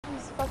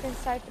fucking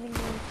siphoning me,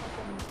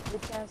 fucking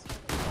bitch ass.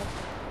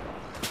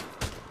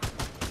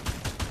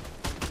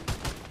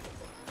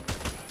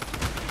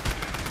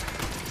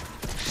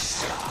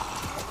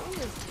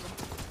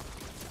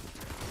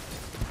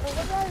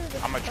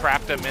 I'm gonna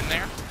trap them in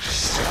there.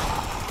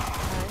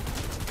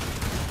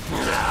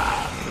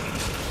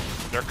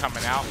 They're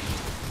coming out.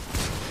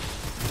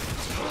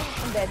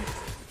 I'm dead.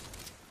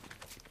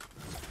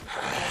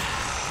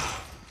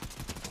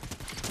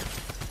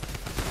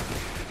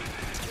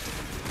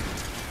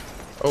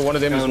 Oh, one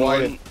of them is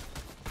whited.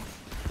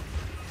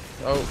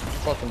 Oh,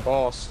 fucking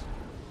boss.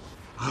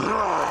 I'm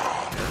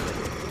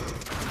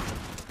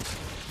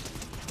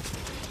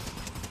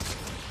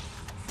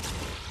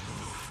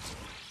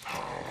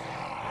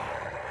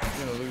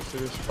gonna lose to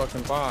this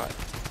fucking bot.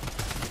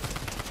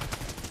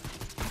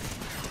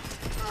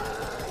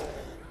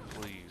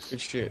 Please.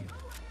 Good shit.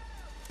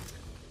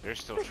 They're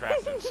still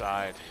trapped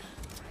inside.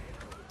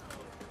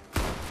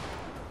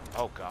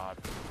 Oh god.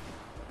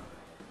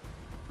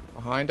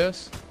 Behind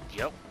us?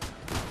 Yep.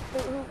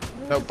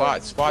 No,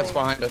 bots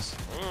behind us.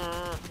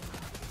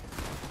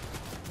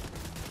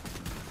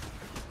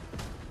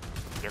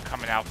 They're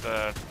coming out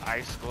the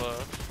ice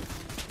glove.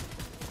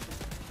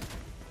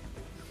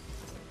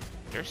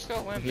 They're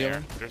still in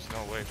there. There's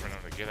no way for them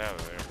to get out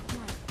of there.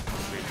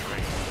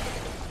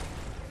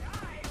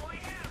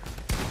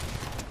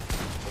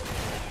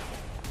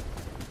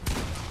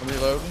 I'm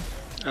reloading.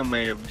 I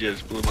may have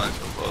just blew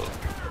myself up.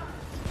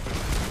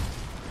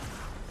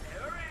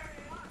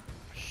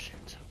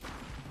 Shit.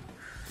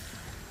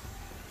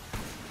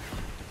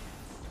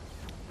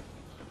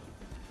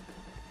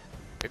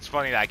 It's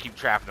funny that I keep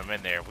trapping them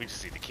in there. We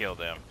just need to kill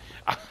them.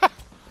 Yeah,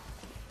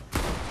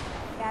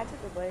 I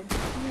took the blade.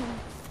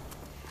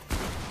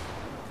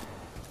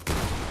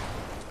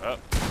 Oh.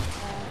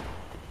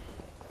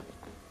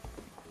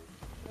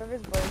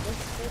 Whoever's blade was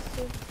supposed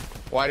to.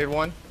 Whited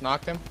one.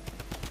 Knocked him.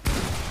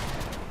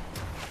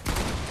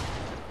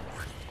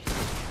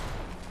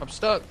 I'm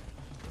stuck.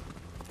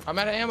 I'm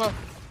out of ammo.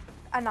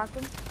 I knocked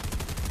him.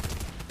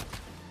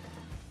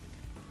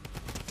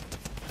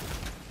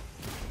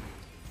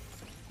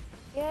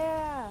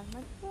 Yeah,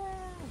 my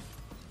friend.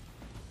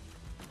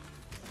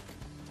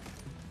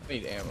 I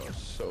need ammo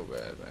so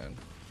bad, man.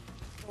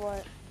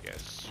 What?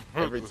 Yes.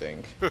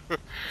 Everything. Here.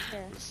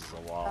 This is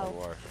a wild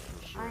war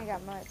for sure. I ain't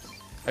got much.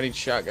 I need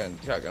shotgun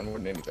more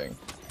than anything.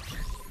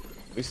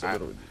 At least a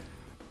little.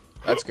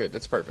 That's good.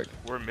 That's perfect.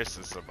 We're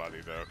missing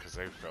somebody though, because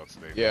they felt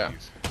safe. Yeah.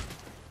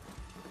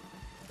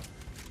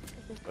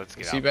 Let's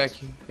get Is out. he back?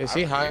 Is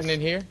he hiding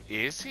in here?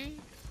 Is he?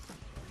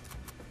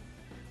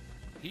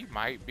 He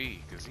might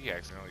be, because he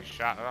accidentally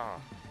shot it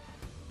off.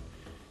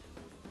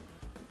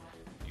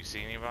 You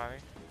see anybody?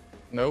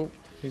 Nope.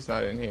 He's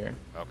not in here.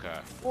 Okay.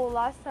 Well,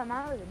 last time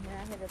I was in here,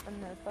 I hit it from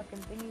the fucking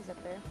thingies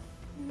up there.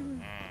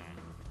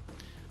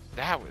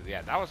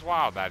 That was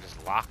wild. I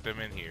just locked them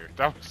in here.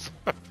 That was.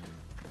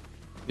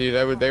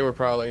 Dude, they were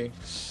probably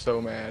so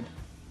mad.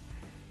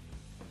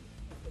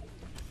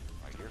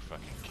 Like, you're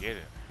fucking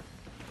kidding.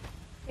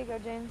 Here you go,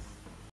 James.